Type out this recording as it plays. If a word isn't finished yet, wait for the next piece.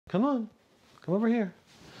come on, come over here.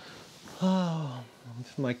 Oh,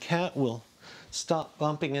 if my cat will stop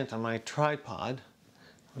bumping into my tripod,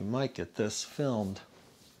 we might get this filmed.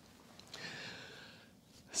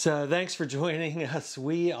 So thanks for joining us.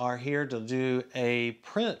 We are here to do a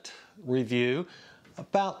print review.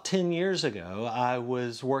 About 10 years ago, I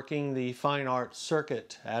was working the fine art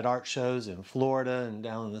circuit at art shows in Florida and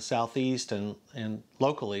down in the Southeast and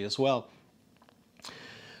locally as well.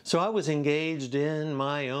 So I was engaged in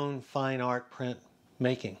my own fine art print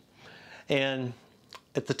making. And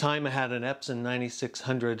at the time I had an Epson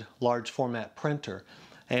 9600 large format printer.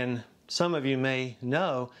 And some of you may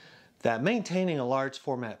know that maintaining a large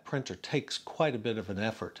format printer takes quite a bit of an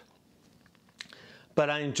effort. But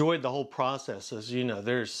I enjoyed the whole process. As you know,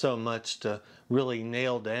 there's so much to really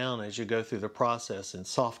nail down as you go through the process in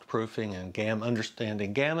soft proofing and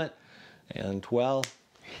understanding gamut. And well,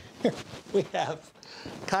 here we have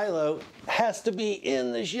Kylo has to be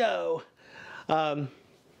in the show. I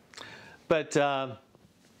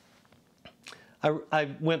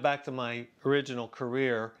went back to my original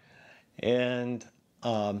career and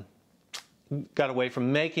got away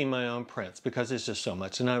from making my own prints because it's just so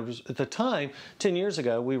much. And I was, at the time, 10 years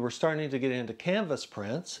ago, we were starting to get into canvas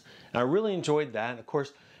prints. And I really enjoyed that. And of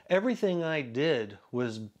course, everything I did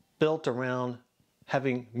was built around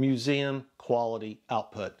having museum quality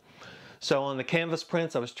output. So on the canvas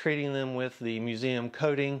prints, I was treating them with the museum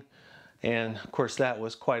coating. And of course, that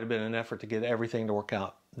was quite a bit of an effort to get everything to work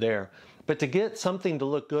out there. But to get something to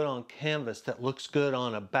look good on canvas that looks good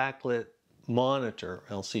on a backlit monitor,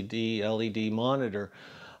 LCD, LED monitor,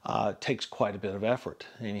 takes quite a bit of effort,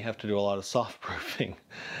 and you have to do a lot of soft proofing.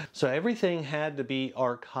 So everything had to be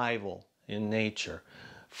archival in nature,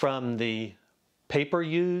 from the paper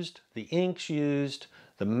used, the inks used,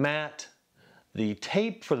 the mat, the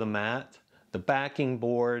tape for the mat, the backing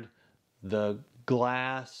board, the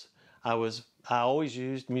glass. I always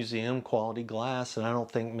used museum quality glass, and I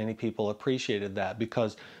don't think many people appreciated that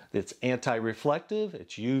because it's anti-reflective,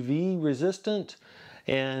 it's UV resistant,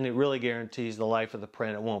 and it really guarantees the life of the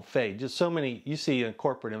print. It won't fade. Just so many, you see in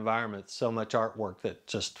corporate environments, so much artwork that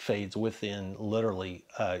just fades within literally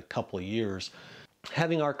a couple of years.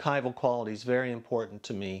 Having archival quality is very important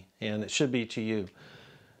to me, and it should be to you.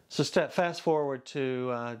 So fast forward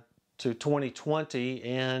to 2020,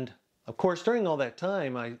 and of course, during all that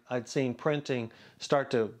time, I'd seen printing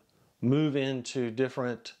start to move into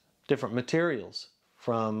different materials,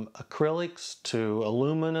 from acrylics to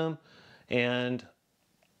aluminum, and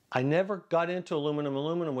I never got into aluminum.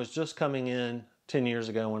 Aluminum was just coming in 10 years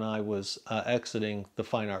ago when I was exiting the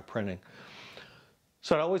fine art printing.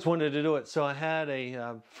 So I always wanted to do it. So I had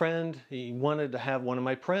a friend, he wanted to have one of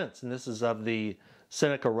my prints, and this is of the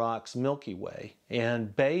Seneca Rocks Milky Way,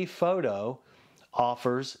 and Bay Photo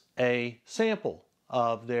offers a sample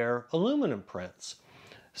of their aluminum prints.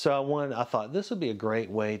 So I thought this would be a great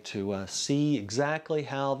way to see exactly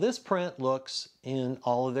how this print looks in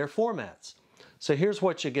all of their formats. So here's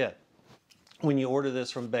what you get when you order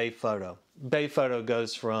this from Bay Photo. Bay Photo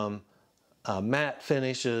goes from matte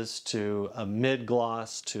finishes to a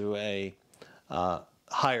mid-gloss to a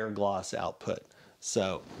higher gloss output.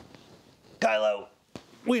 So, Kylo,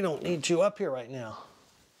 we don't need you up here right now.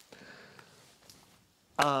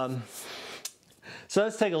 So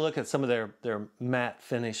let's take a look at some of their matte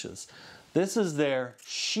finishes. This is their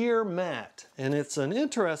sheer matte, and it's an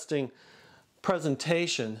interesting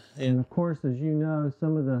presentation. And of course, as you know,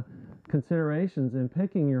 some of the considerations in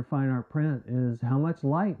picking your fine art print is how much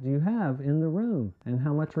light do you have in the room and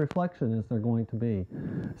how much reflection is there going to be.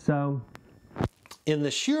 So in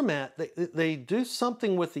the sheer matte, they do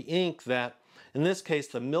something with the ink that, in this case,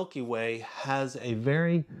 the Milky Way has a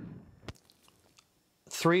very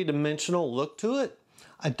three-dimensional look to it.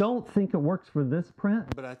 I don't think it works for this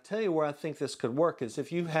print, but I tell you where I think this could work is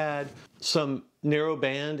if you had some narrow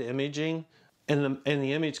band imaging and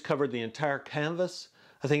the image covered the entire canvas.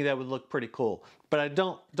 I think that would look pretty cool. But I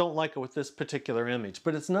don't like it with this particular image.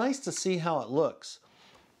 But it's nice to see how it looks.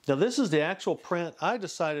 Now this is the actual print I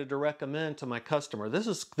decided to recommend to my customer. This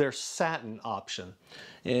is their satin option.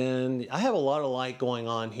 And I have a lot of light going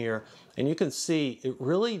on here, and you can see it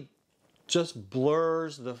really just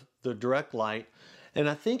blurs the direct light, and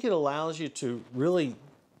I think it allows you to really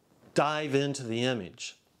dive into the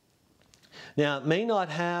image. Now it may not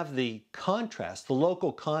have the contrast, the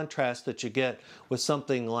local contrast that you get with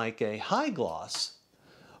something like a high gloss,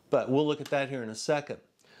 but we'll look at that here in a second.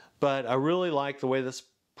 But I really like the way this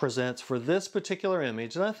presents for this particular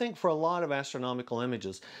image, and I think for a lot of astronomical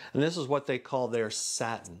images. And this is what they call their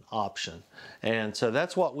satin option. And so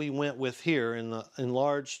that's what we went with here in the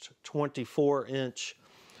enlarged 24-inch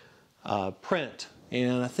print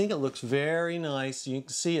and I think it looks very nice. You can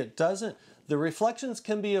see it doesn't, the reflections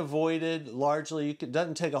can be avoided largely. It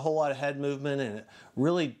doesn't take a whole lot of head movement, and it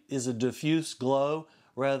really is a diffuse glow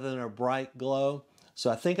rather than a bright glow. So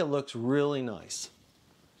I think it looks really nice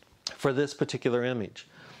for this particular image.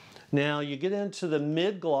 Now you get into the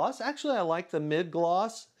mid-gloss. Actually, I like the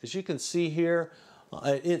mid-gloss. As you can see here,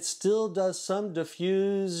 it still does some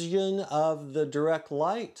diffusion of the direct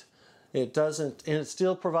light. It doesn't, and it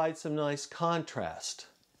still provides some nice contrast.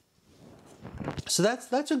 So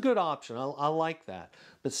that's a good option. I like that.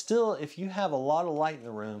 But still, if you have a lot of light in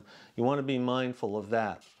the room, you want to be mindful of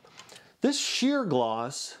that. This sheer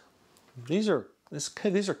gloss, these are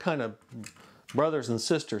kind of brothers and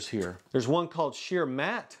sisters here. There's one called sheer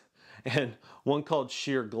matte and one called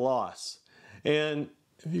sheer gloss. And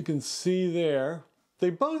if you can see there, they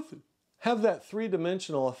both have that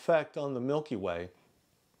three-dimensional effect on the Milky Way.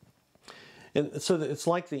 And so it's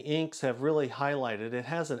like the inks have really highlighted. It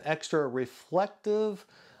has an extra reflective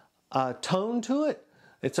tone to it.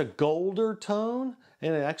 It's a golder tone,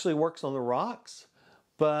 and it actually works on the rocks.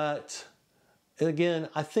 But again,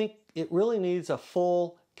 I think it really needs a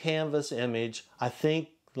full canvas image. I think,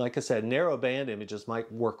 like I said, narrow band images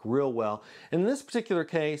might work real well. In this particular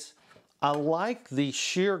case, I like the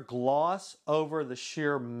sheer gloss over the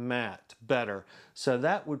sheer matte better. So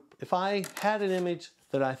that would, if I had an image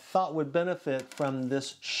that I thought would benefit from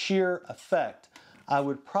this sheer effect, I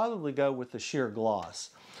would probably go with the sheer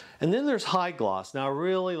gloss. And then there's high gloss. Now I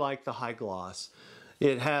really like the high gloss.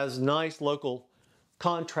 It has nice local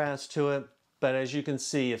contrast to it, but as you can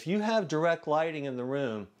see, if you have direct lighting in the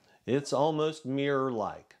room, it's almost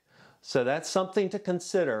mirror-like. So that's something to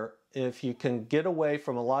consider. If you can get away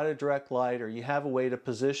from a lot of direct light, or you have a way to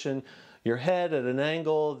position your head at an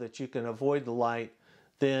angle that you can avoid the light,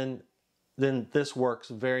 then this works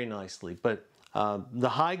very nicely. But the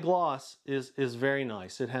high gloss is very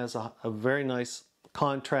nice. It has a very nice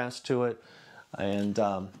contrast to it. And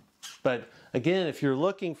but again, if you're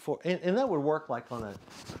looking for, and that would work like on a,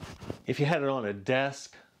 if you had it on a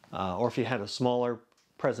desk, or if you had a smaller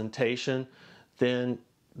presentation, then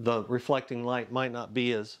the reflecting light might not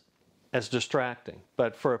be as distracting.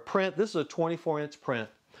 But for a print, this is a 24-inch print.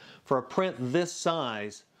 For a print this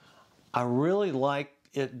size, I really like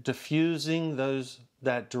it diffusing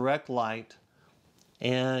that direct light,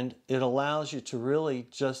 and it allows you to really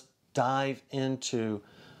just dive into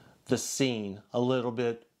the scene a little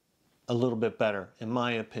bit better, in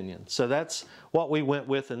my opinion. So that's what we went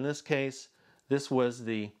with in this case. This was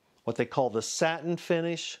what they call the Satin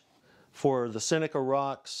Finish for the Seneca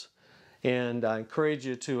Rocks. And I encourage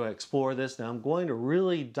you to explore this. Now I'm going to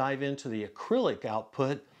really dive into the acrylic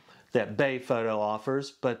output that Bay Photo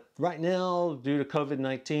offers, but right now, due to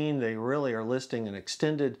COVID-19, they really are listing an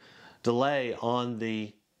extended delay on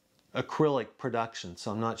the acrylic production.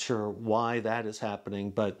 So I'm not sure why that is happening,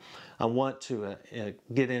 but I want to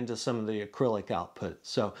get into some of the acrylic output.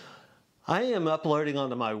 So I am uploading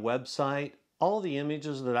onto my website all the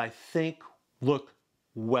images that I think look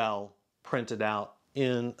well printed out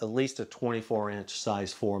in at least a 24-inch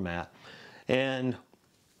size format. And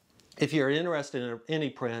if you're interested in any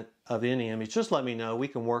print of any image, just let me know. We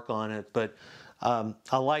can work on it. But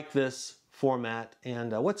I like this format.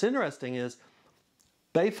 And what's interesting is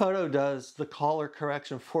Bay Photo does the color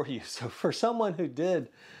correction for you. So for someone who did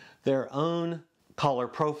their own color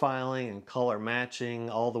profiling and color matching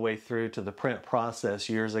all the way through to the print process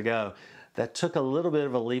years ago, that took a little bit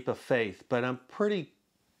of a leap of faith. But I'm pretty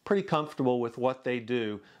comfortable with what they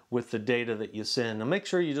do with the data that you send. Now make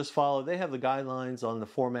sure you just follow, they have the guidelines on the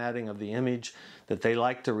formatting of the image that they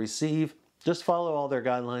like to receive. Just follow all their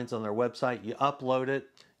guidelines on their website. You upload it,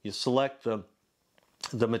 you select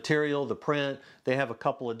the material, the print. They have a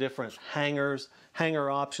couple of different hanger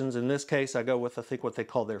options. In this case, I go with, I think, what they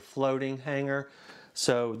call their floating hanger.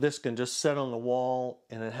 So this can just sit on the wall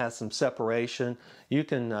and it has some separation. You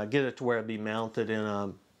can get it to where it'd be mounted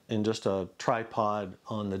in just a tripod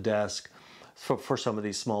on the desk for some of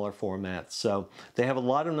these smaller formats. So they have a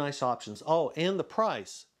lot of nice options. Oh, and the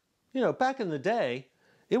price. You know, back in the day,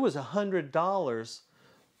 it was $100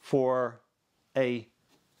 for a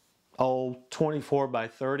 24 by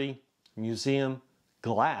 30 museum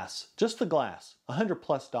glass, just the glass,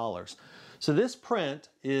 $100+. So this print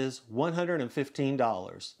is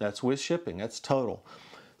 $115. That's with shipping, that's total.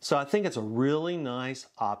 So I think it's a really nice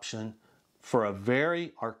option for a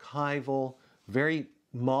very archival, very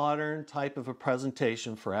modern type of a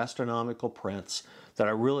presentation for astronomical prints that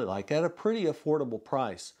I really like at a pretty affordable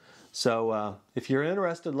price. So if you're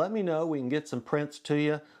interested, let me know. We can get some prints to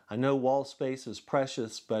you. I know wall space is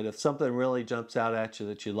precious, but if something really jumps out at you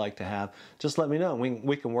that you'd like to have, just let me know.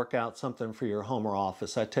 We can work out something for your home or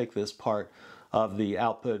office. I take this part of the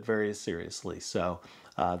output very seriously. So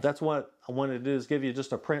that's what I wanted to do, is give you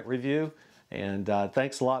just a print review. And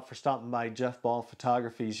thanks a lot for stopping by Jeff Ball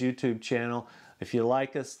Photography's YouTube channel. If you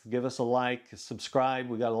like us, give us a like, subscribe.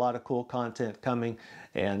 We got a lot of cool content coming.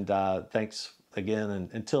 And thanks again, and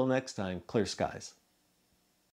until next time, clear skies.